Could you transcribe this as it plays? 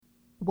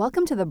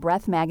Welcome to the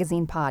Breath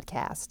Magazine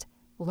podcast.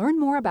 Learn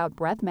more about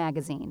Breath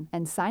Magazine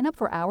and sign up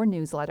for our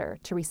newsletter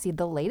to receive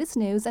the latest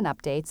news and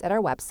updates at our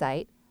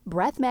website,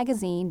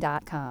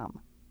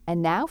 breathmagazine.com.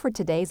 And now for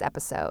today's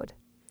episode.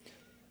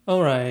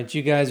 All right,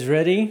 you guys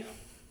ready?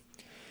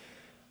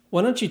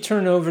 Why don't you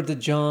turn over to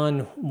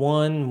John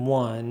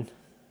 1:1,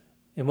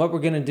 and what we're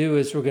going to do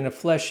is we're going to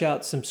flesh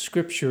out some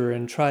scripture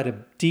and try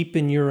to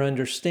deepen your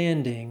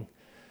understanding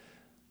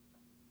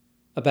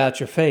about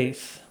your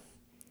faith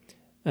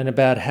and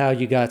about how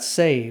you got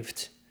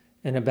saved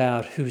and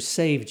about who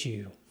saved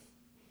you.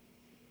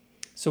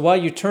 So while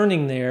you're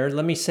turning there,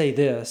 let me say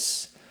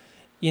this.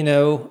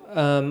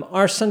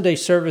 Our Sunday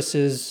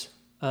services,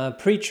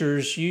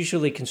 preachers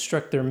usually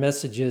construct their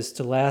messages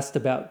to last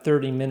about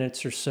 30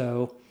 minutes or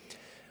so.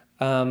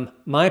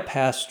 My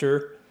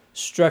pastor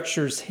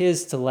structures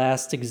his to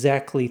last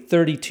exactly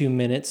 32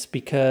 minutes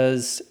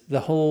because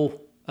the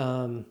whole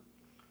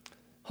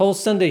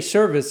Sunday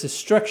service is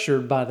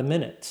structured by the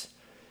minute.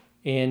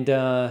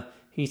 And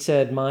he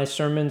said my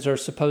sermons are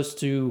supposed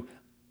to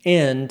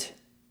end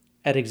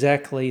at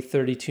exactly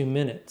 32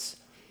 minutes.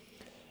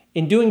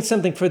 In doing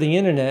something for the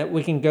internet,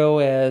 we can go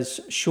as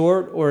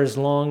short or as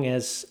long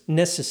as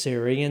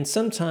necessary. And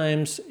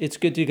sometimes it's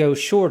good to go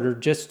shorter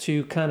just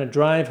to kind of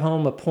drive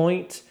home a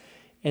point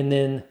and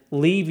then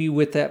leave you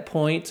with that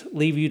point,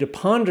 leave you to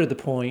ponder the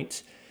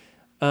point,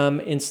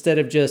 instead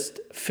of just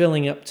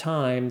filling up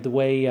time the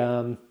way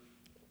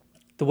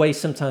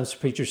sometimes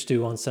preachers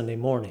do on Sunday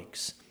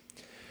mornings.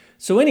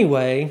 So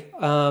anyway,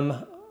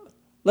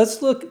 let's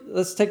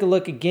take a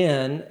look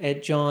again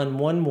at John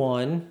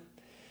 1:1.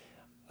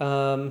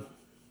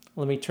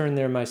 Let me turn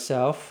there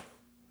myself.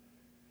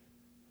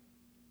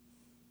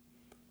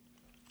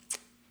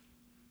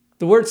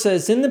 The word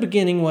says, "In the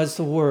beginning was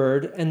the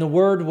Word, and the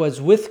Word was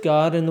with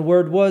God, and the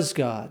Word was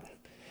God."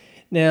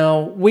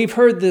 Now, we've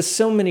heard this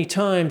so many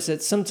times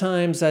that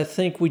sometimes I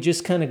think we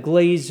just kind of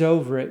glaze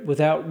over it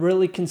without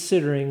really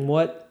considering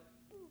what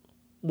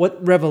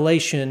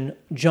revelation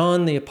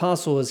John the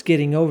Apostle is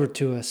getting over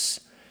to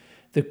us.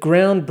 The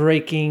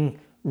groundbreaking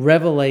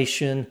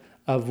revelation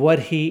of what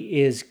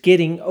he is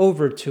getting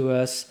over to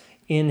us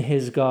in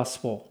his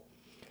gospel.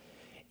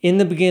 In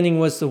the beginning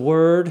was the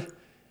Word,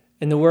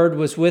 and the Word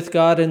was with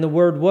God, and the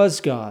Word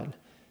was God.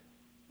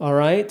 All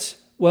right?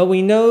 Well,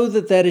 we know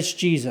that is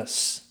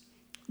Jesus.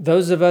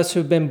 Those of us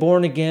who've been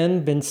born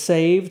again, been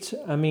saved,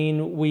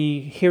 we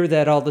hear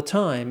that all the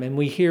time. And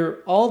we hear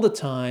all the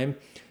time,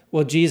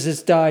 well,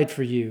 Jesus died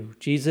for you.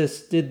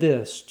 Jesus did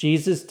this.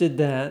 Jesus did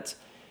that.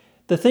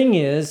 The thing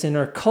is, in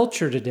our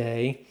culture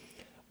today,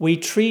 we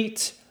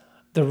treat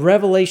the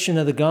revelation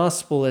of the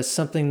gospel as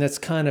something that's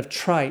kind of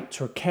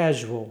trite or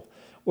casual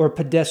or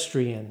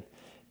pedestrian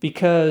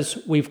because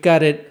we've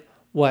got it,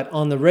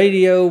 on the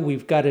radio,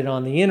 we've got it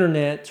on the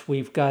internet,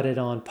 we've got it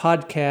on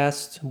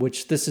podcasts,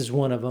 which this is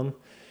one of them.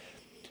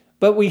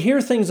 But we hear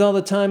things all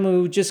the time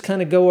and we just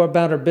kind of go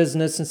about our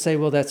business and say,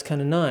 well, that's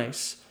kind of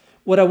nice.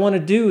 What I want to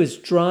do is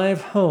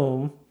drive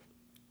home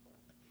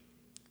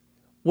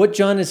what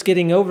John is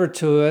getting over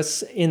to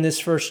us in this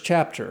first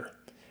chapter.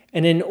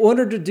 And in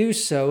order to do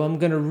so, I'm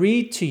going to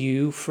read to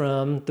you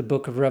from the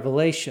book of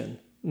Revelation.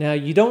 Now,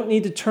 you don't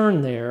need to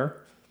turn there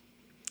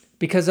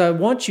because I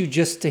want you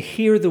just to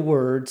hear the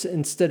words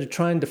instead of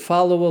trying to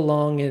follow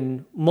along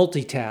and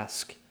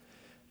multitask.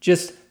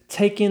 Just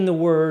take in the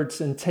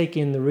words and take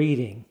in the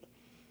reading.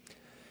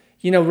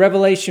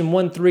 Revelation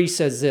 1:3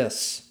 says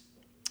this,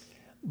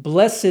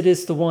 "Blessed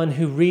is the one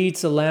who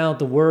reads aloud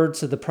the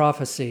words of the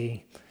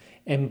prophecy,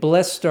 and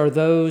blessed are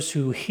those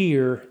who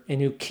hear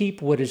and who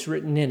keep what is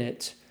written in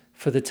it,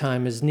 for the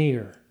time is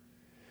near."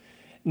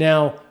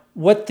 Now,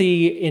 what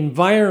the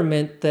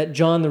environment that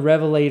John the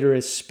Revelator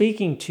is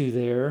speaking to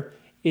there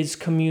is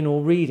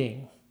communal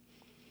reading.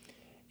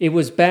 It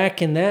was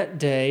back in that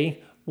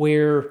day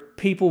where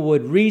people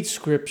would read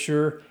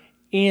scripture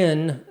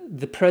in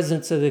the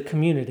presence of the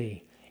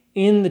community,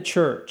 in the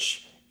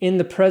church, in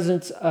the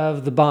presence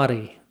of the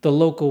body, the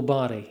local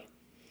body.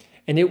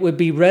 And it would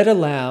be read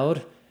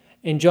aloud,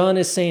 and John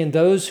is saying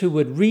those who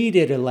would read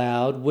it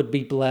aloud would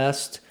be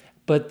blessed,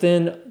 but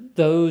then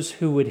those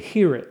who would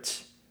hear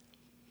it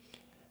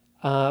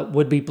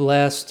would be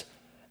blessed,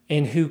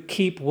 and who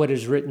keep what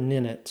is written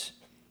in it.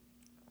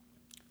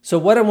 So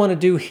what I want to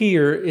do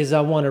here is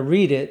I want to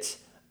read it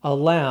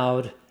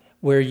aloud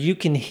where you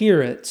can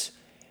hear it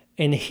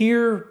and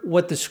hear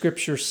what the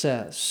scripture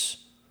says.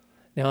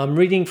 Now, I'm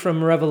reading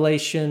from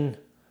Revelation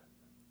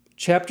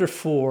chapter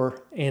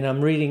 4, and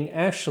I'm reading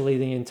actually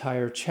the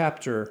entire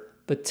chapter,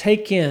 but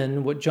take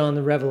in what John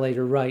the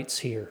Revelator writes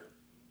here.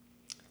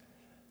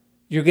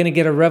 You're going to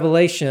get a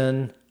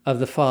revelation of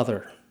the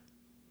Father.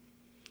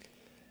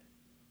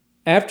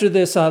 "After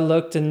this I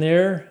looked, and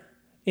there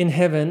in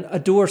heaven a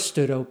door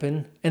stood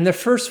open, and the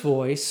first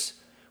voice,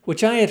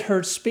 which I had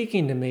heard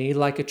speaking to me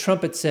like a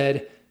trumpet,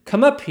 said,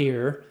 'Come up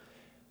here,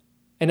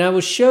 and I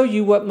will show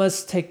you what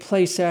must take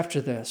place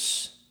after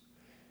this.'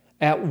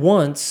 At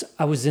once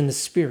I was in the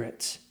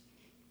Spirit,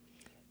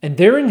 and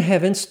there in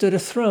heaven stood a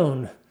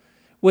throne,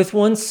 with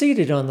one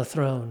seated on the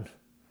throne.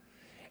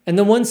 And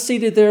the one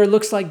seated there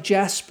looks like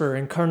jasper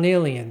and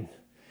carnelian.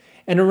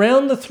 And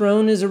around the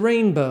throne is a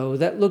rainbow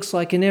that looks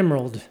like an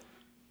emerald.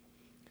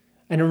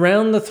 And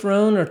around the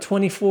throne are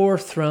 24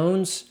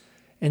 thrones,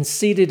 and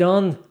seated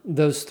on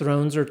those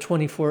thrones are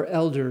 24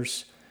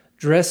 elders,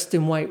 dressed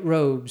in white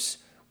robes,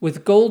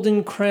 with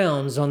golden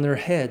crowns on their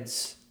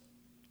heads.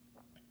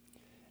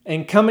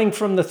 And coming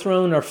from the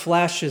throne are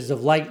flashes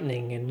of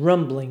lightning and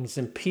rumblings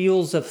and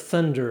peals of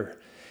thunder.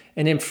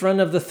 And in front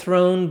of the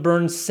throne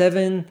burn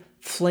 7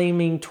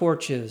 flaming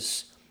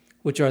torches,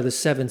 which are the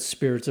 7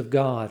 spirits of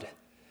God.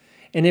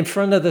 And in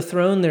front of the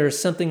throne there is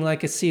something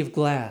like a sea of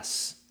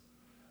glass,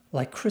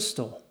 like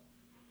crystal.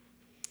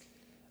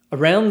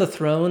 Around the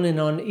throne and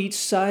on each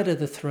side of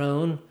the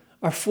throne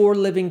are 4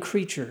 living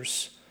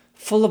creatures,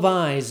 full of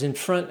eyes in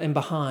front and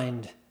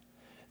behind.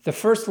 The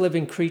first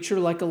living creature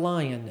like a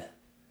lion,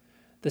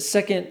 the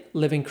second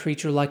living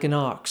creature like an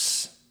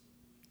ox,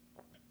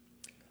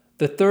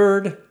 the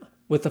third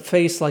with a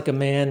face like a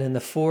man, and the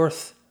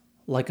fourth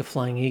like a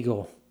flying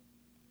eagle.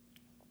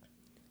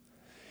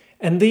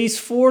 And these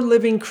 4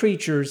 living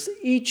creatures,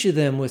 each of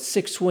them with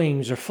 6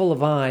 wings, are full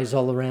of eyes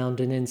all around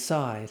and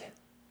inside.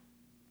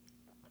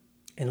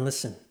 And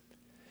listen,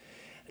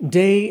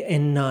 day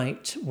and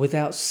night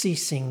without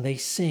ceasing they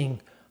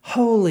sing,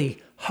 "Holy,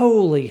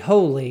 holy,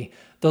 holy,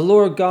 the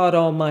Lord God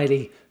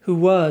Almighty, who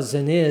was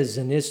and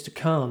is to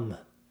come."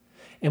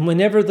 And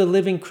whenever the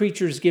living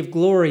creatures give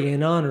glory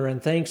and honor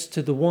and thanks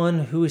to the one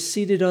who is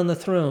seated on the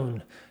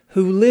throne,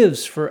 who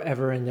lives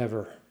forever and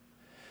ever,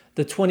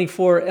 the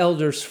 24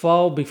 elders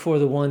fall before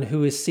the one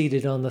who is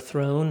seated on the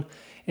throne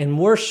and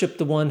worship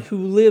the one who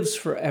lives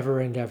forever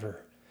and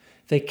ever.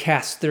 They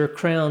cast their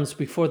crowns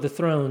before the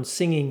throne,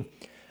 singing,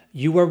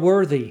 "You are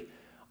worthy,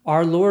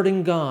 our Lord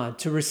and God,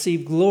 to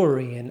receive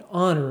glory and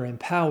honor and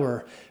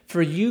power,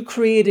 for you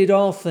created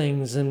all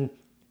things, and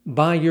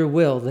by your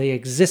will they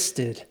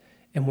existed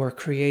and were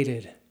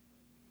created."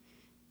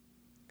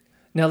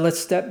 Now let's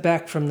step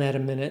back from that a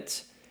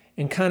minute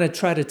and kind of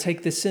try to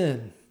take this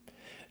in.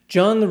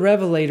 John the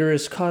Revelator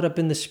is caught up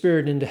in the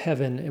Spirit into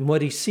heaven, and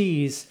what he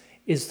sees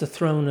is the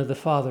throne of the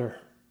Father.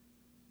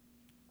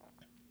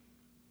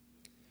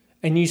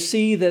 And you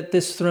see that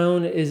this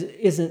throne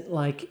isn't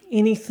like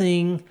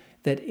anything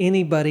that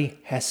anybody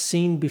has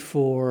seen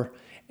before,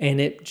 and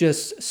it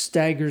just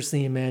staggers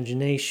the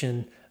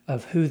imagination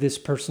of who this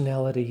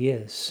personality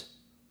is.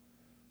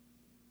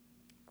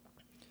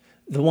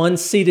 The one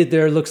seated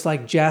there looks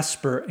like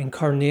jasper and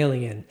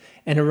carnelian,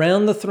 and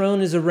around the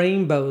throne is a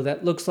rainbow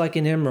that looks like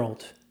an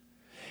emerald.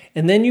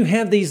 And then you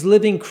have these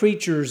living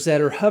creatures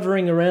that are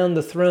hovering around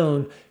the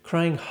throne,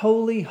 crying,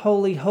 "Holy,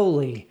 holy,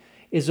 holy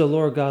is the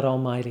Lord God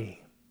Almighty."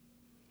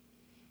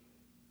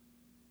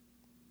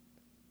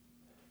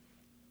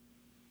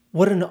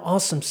 What an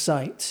awesome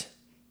sight.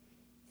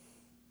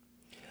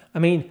 I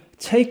mean,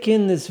 take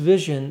in this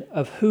vision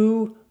of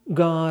who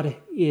God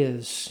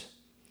is,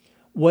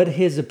 what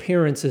his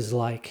appearance is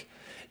like.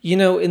 You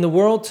know, in the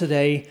world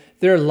today,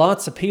 there are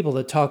lots of people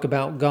that talk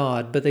about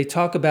God, but they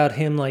talk about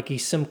him like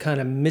he's some kind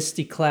of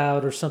misty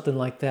cloud or something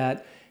like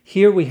that.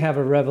 Here we have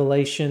a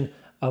revelation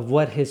of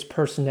what his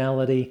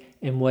personality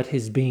and what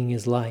his being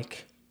is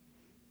like.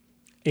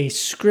 A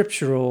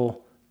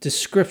scriptural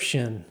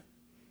description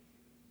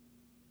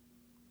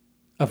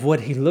of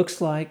what he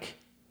looks like,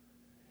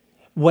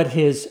 what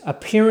his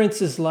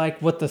appearance is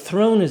like, what the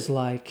throne is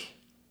like,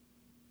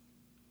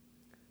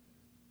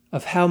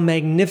 of how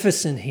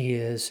magnificent he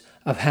is,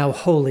 of how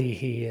holy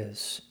he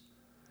is.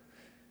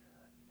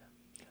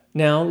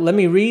 Now, let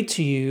me read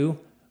to you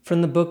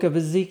from the book of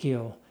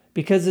Ezekiel,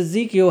 because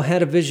Ezekiel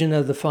had a vision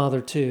of the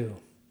Father too.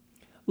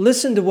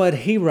 Listen to what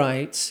he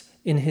writes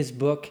in his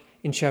book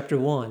in chapter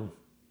 1.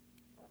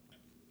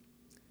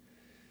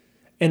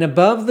 "And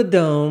above the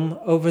dome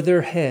over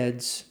their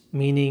heads,"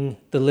 meaning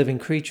the living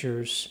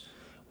creatures,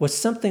 "was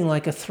something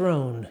like a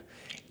throne,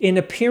 in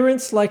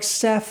appearance like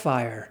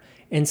sapphire,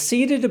 and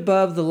seated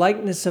above the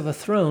likeness of a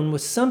throne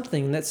was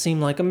something that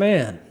seemed like a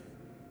man.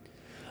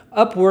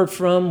 Upward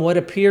from what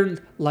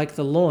appeared like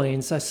the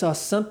loins, I saw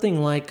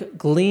something like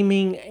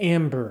gleaming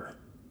amber."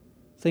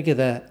 Think of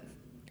that.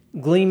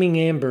 Gleaming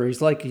amber.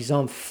 He's like he's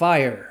on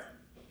fire.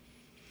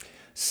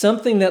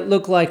 "Something that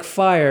looked like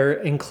fire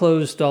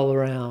enclosed all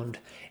around.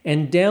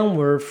 And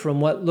downward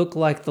from what looked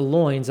like the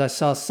loins, I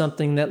saw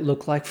something that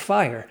looked like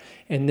fire.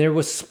 And there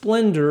was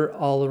splendor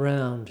all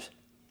around.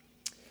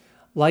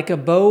 Like a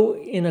bow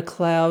in a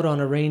cloud on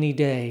a rainy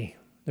day."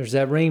 There's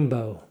that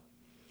rainbow.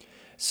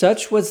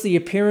 "Such was the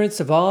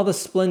appearance of all the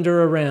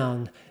splendor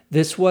around.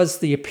 This was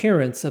the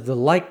appearance of the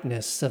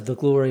likeness of the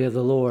glory of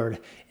the Lord.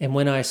 And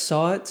when I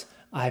saw it,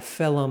 I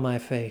fell on my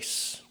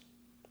face."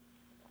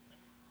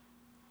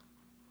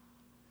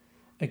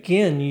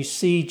 Again, you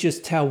see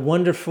just how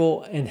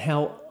wonderful and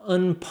how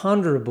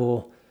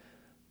unponderable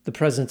the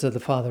presence of the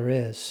Father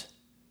is.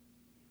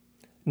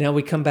 Now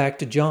we come back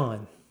to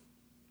John.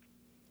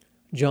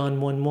 John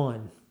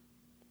 1:1.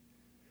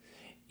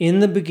 "In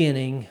the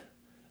beginning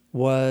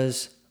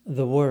was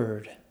the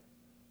Word,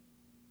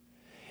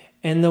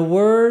 and the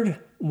Word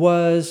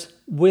was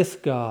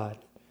with God."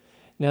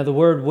 Now, the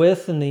word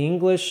with in the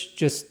English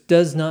just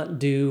does not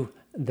do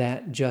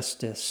that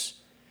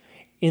justice.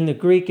 In the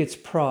Greek, it's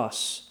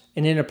pros.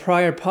 And in a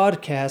prior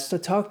podcast, I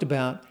talked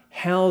about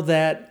how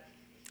that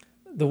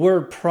the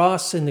word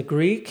pros in the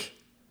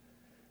Greek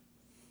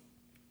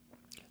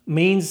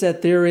means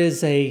that there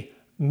is a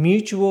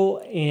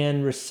mutual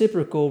and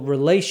reciprocal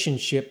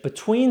relationship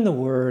between the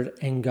Word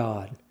and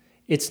God.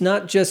 It's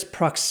not just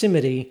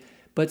proximity,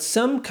 but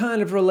some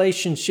kind of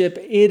relationship.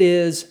 It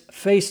is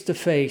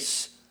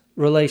face-to-face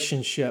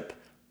relationship.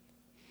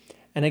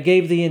 And I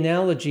gave the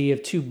analogy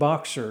of two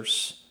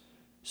boxers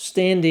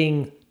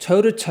standing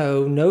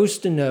toe-to-toe,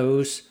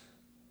 nose-to-nose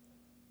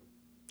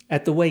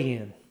at the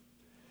weigh-in.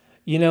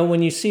 You know,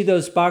 when you see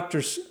those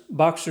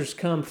boxers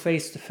come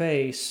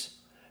face-to-face,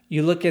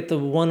 you look at the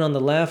one on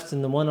the left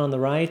and the one on the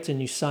right and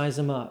you size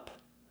them up.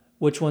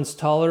 Which one's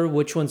taller?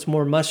 Which one's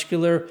more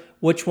muscular?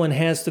 Which one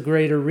has the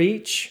greater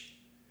reach?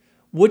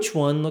 Which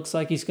one looks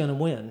like he's going to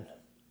win?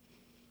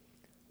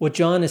 What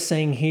John is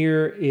saying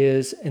here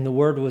is, and the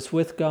Word was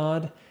with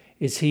God,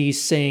 is he's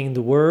saying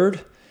the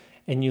Word,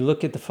 and you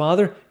look at the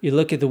Father, you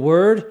look at the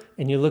Word,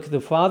 and you look at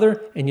the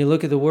Father, and you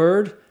look at the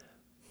Word,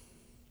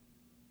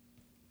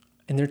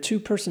 and they're two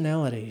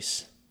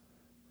personalities,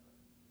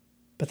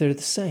 but they're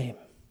the same.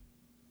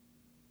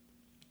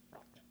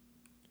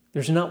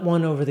 There's not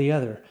one over the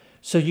other.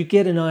 So you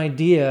get an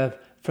idea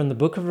from the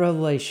book of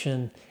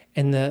Revelation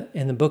and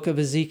the book of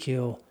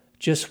Ezekiel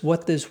just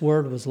what this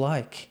Word was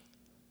like.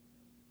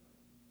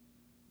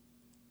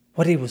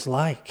 What he was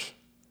like.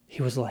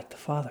 He was like the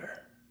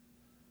Father.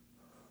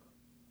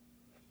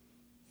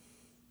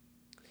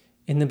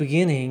 In the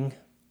beginning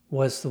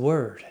was the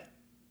Word.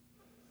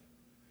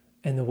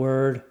 And the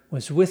Word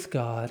was with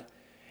God.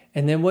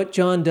 And then what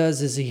John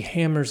does is he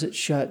hammers it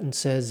shut and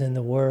says, and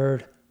the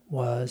Word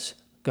was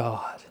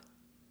God.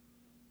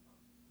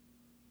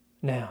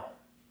 Now,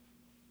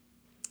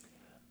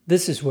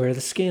 this is where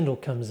the scandal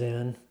comes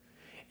in,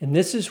 and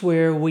this is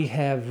where we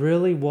have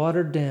really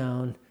watered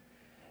down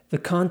the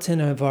content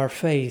of our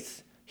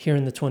faith here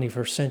in the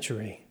 21st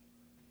century.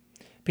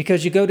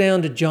 Because you go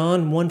down to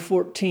John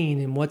 1:14,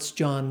 and what's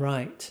John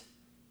write?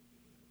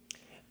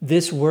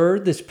 This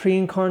Word, this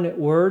pre-incarnate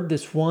Word,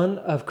 this one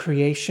of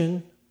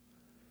creation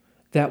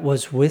that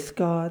was with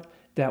God,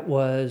 that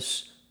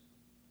was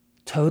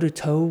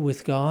toe-to-toe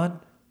with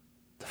God,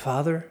 the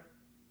Father,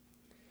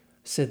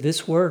 said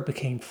this Word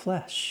became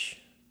flesh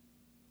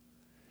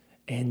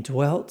and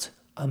dwelt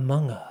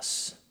among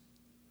us.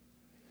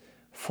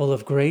 Full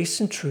of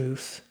grace and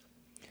truth,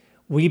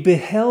 we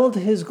beheld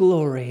his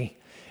glory,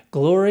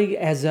 glory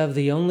as of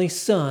the only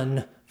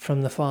Son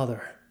from the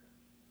Father.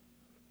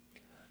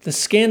 The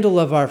scandal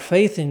of our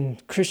faith in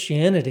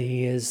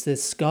Christianity is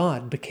this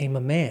God became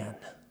a man.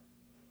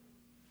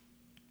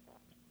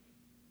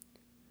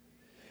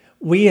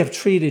 We have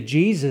treated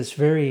Jesus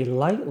very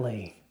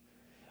lightly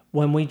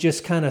when we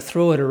just kind of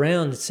throw it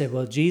around and say,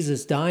 well,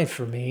 Jesus died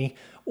for me.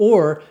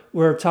 Or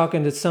we're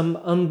talking to some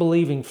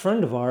unbelieving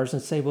friend of ours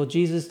and say, well,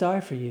 Jesus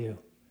died for you.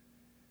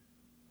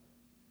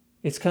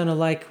 It's kind of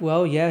like,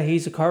 well, yeah,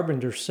 he's a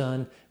carpenter's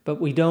son, but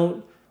we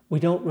don't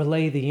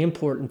relay the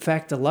import. In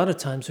fact, a lot of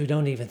times we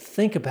don't even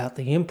think about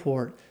the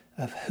import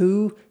of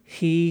who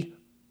he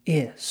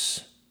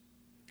is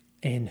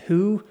and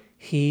who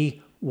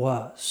he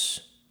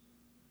was.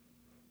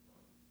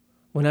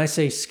 When I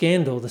say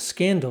scandal, the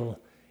scandal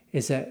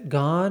is that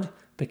God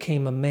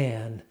became a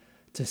man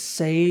to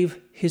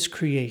save his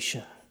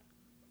creation.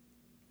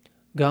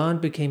 God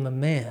became a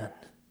man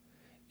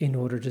in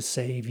order to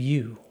save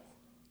you.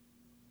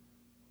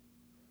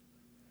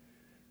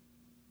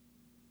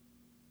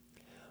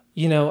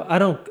 You know, I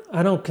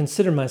don't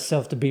consider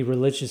myself to be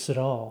religious at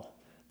all.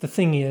 The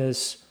thing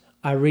is,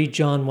 I read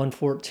John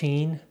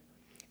 1:14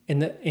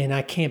 and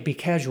I can't be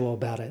casual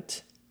about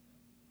it.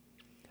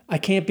 I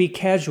can't be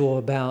casual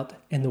about,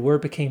 and the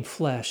Word became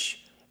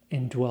flesh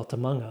and dwelt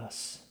among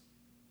us.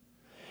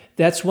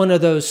 That's one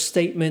of those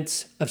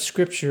statements of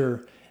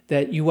Scripture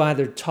that you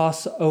either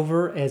toss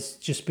over as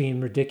just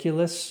being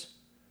ridiculous,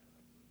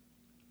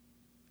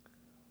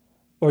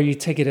 or you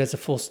take it as a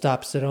full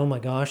stop and say, oh my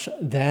gosh,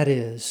 that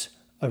is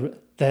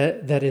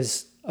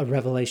a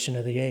revelation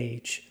of the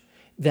age.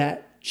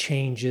 That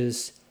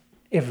changes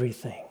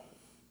everything.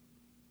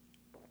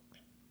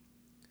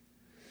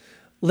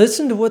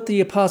 Listen to what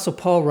the Apostle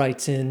Paul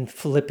writes in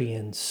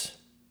Philippians.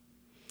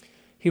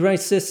 He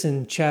writes this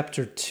in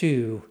chapter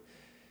 2.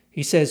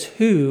 He says,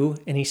 who,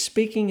 and he's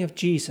speaking of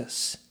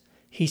Jesus.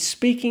 He's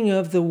speaking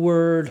of the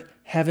Word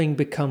having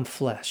become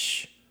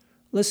flesh.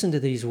 Listen to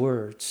these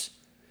words.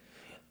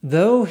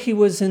 Though he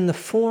was in the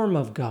form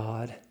of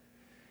God,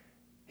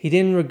 he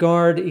didn't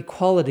regard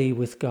equality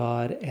with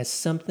God as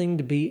something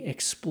to be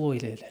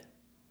exploited.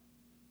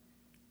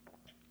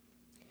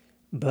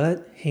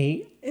 But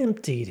he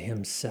emptied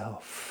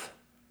himself,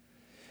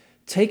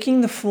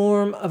 taking the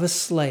form of a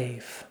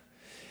slave,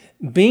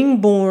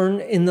 being born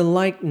in the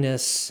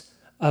likeness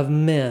of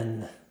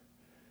men.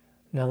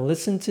 Now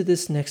listen to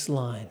this next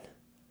line.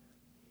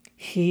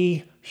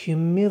 He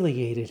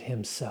humiliated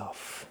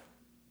himself.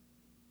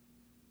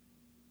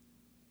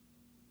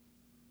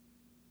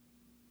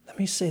 Let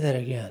me say that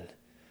again.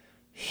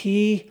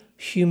 He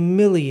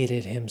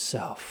humiliated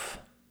himself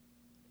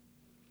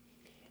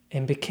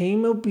and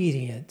became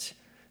obedient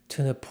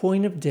to the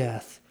point of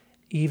death,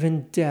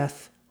 even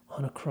death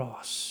on a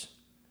cross.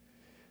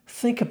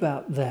 Think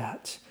about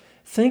that.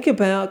 Think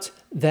about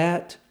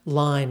that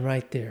line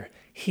right there.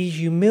 He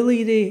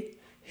humiliated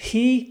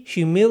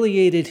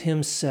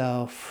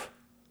himself.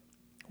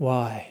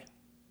 Why?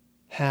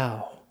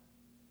 How?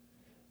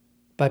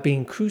 By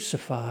being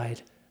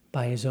crucified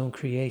by his own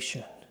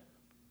creation.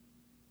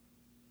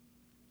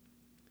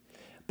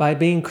 By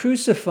being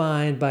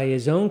crucified by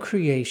his own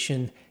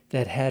creation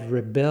that had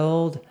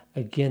rebelled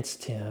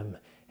against him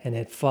and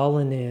had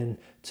fallen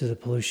into the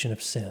pollution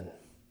of sin.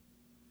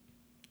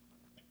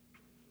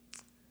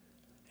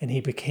 And he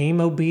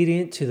became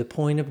obedient to the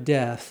point of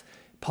death.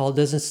 Paul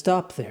doesn't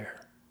stop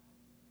there.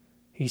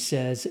 He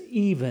says,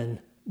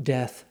 even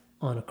death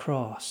on a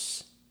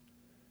cross.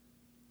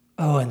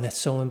 Oh, and that's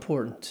so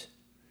important.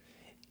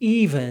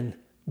 Even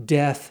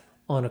death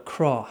on a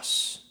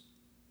cross.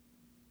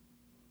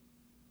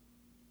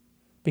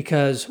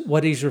 Because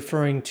what he's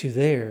referring to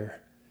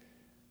there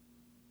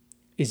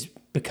is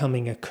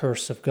becoming a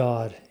curse of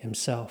God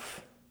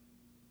himself.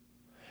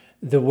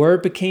 The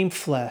Word became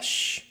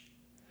flesh,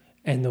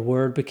 and the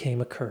Word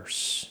became a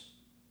curse.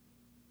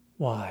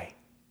 Why?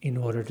 In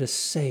order to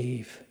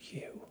save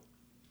you.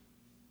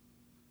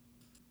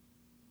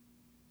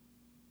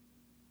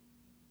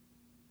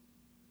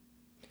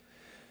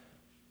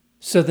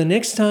 So the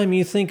next time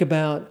you think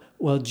about,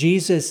 well,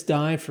 Jesus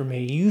died for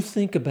me, you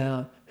think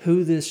about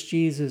who this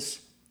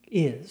Jesus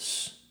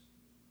is.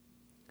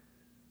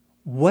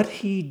 What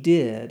he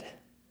did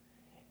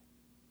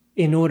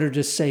in order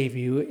to save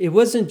you. It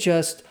wasn't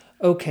just,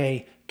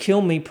 okay,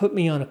 kill me, put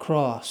me on a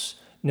cross.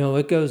 No,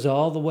 it goes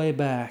all the way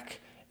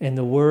back, and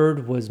the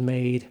Word was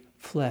made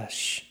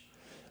flesh.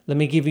 Let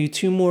me give you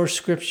two more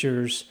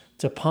scriptures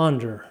to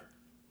ponder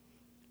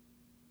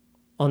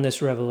on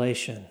this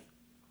revelation.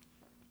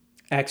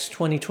 Acts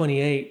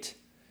 20:28.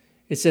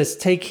 It says,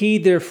 "Take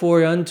heed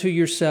therefore unto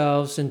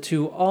yourselves and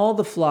to all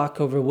the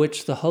flock over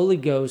which the Holy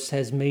Ghost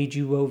has made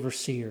you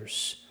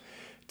overseers,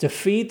 to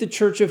feed the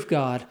church of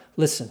God,"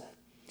 listen,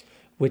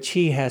 "which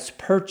he has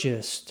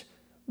purchased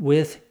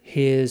with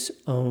his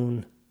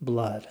own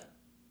blood."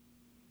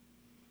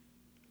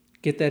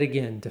 Get that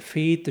again. To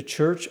feed the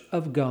church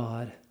of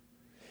God,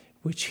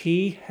 which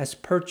he has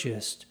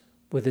purchased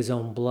with his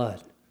own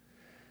blood.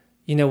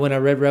 You know, when I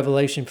read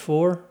Revelation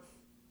 4,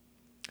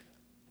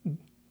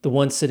 the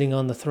one sitting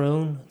on the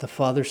throne, the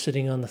Father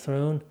sitting on the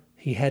throne,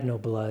 he had no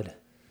blood.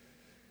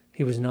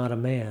 He was not a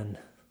man.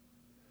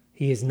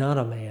 He is not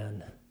a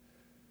man.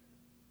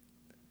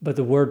 But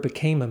the Word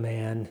became a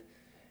man,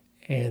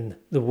 and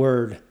the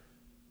Word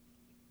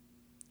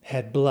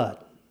had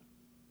blood.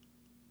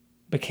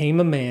 Became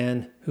a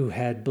man who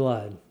had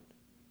blood.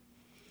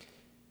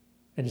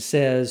 And it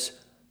says,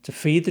 to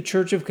feed the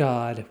church of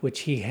God,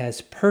 which he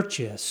has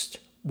purchased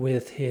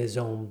with his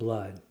own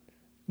blood.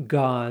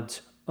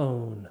 God's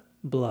own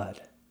blood.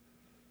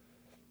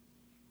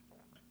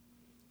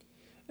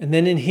 And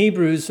then in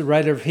Hebrews, the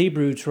writer of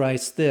Hebrews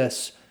writes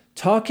this,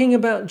 talking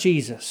about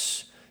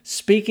Jesus,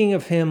 speaking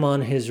of him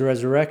on his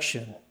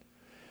resurrection.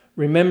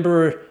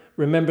 Remember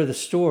the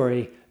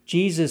story.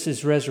 Jesus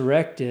is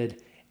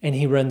resurrected and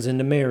he runs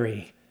into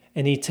Mary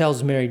and he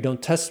tells Mary,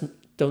 don't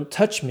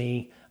touch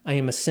me. I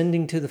am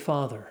ascending to the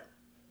Father.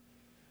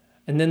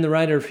 And then the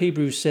writer of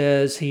Hebrews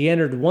says he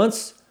entered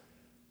once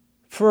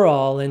for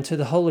all into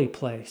the holy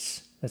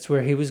place. That's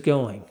where he was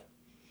going.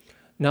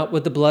 Not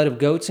with the blood of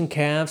goats and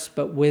calves,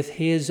 but with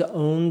his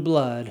own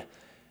blood,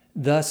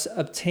 thus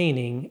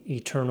obtaining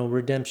eternal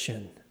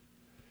redemption.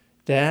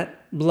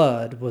 That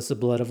blood was the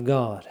blood of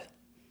God.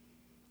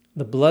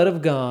 The blood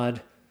of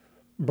God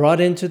brought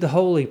into the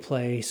holy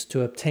place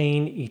to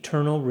obtain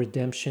eternal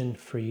redemption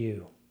for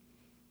you.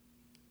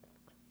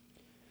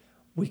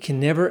 We can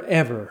never,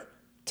 ever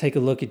take a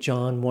look at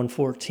John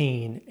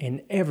 1:14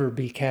 and ever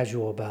be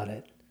casual about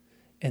it.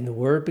 And the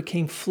Word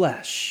became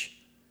flesh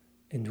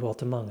and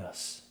dwelt among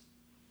us.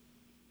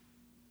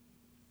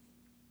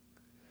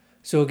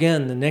 So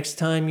again, the next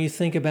time you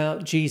think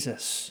about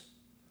Jesus,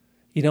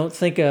 you don't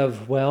think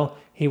of, well,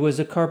 he was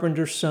a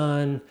carpenter's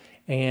son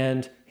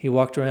and he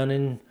walked around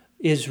in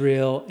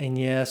Israel and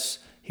yes,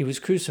 he was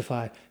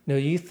crucified. No,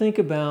 you think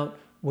about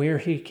where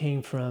he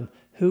came from,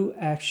 who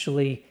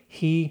actually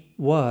he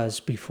was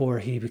before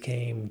he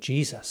became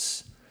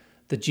Jesus,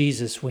 the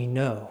Jesus we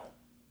know.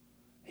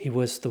 He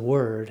was the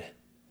Word.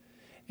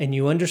 And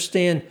you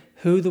understand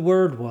who the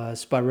Word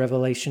was by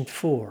Revelation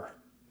 4.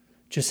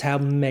 Just how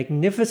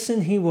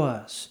magnificent he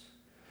was.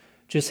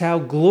 Just how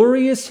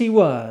glorious he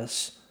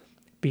was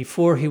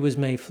before he was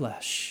made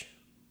flesh.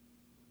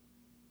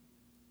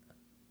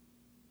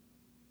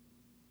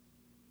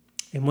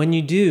 And when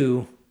you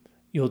do,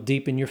 you'll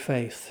deepen your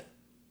faith.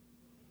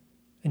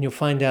 And you'll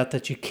find out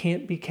that you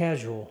can't be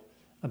casual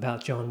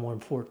about John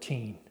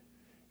 1:14.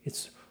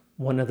 It's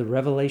one of the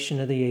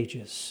revelation of the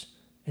ages.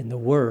 And the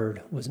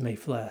Word was made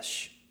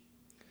flesh.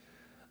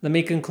 Let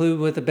me conclude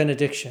with a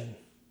benediction.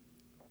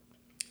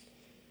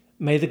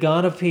 May the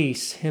God of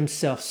peace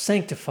himself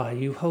sanctify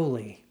you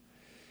wholly,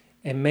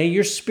 and may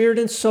your spirit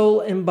and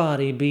soul and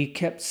body be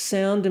kept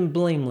sound and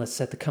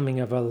blameless at the coming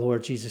of our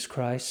Lord Jesus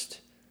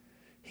Christ.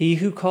 He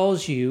who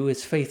calls you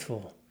is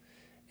faithful,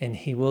 and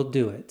he will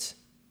do it.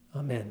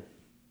 Amen.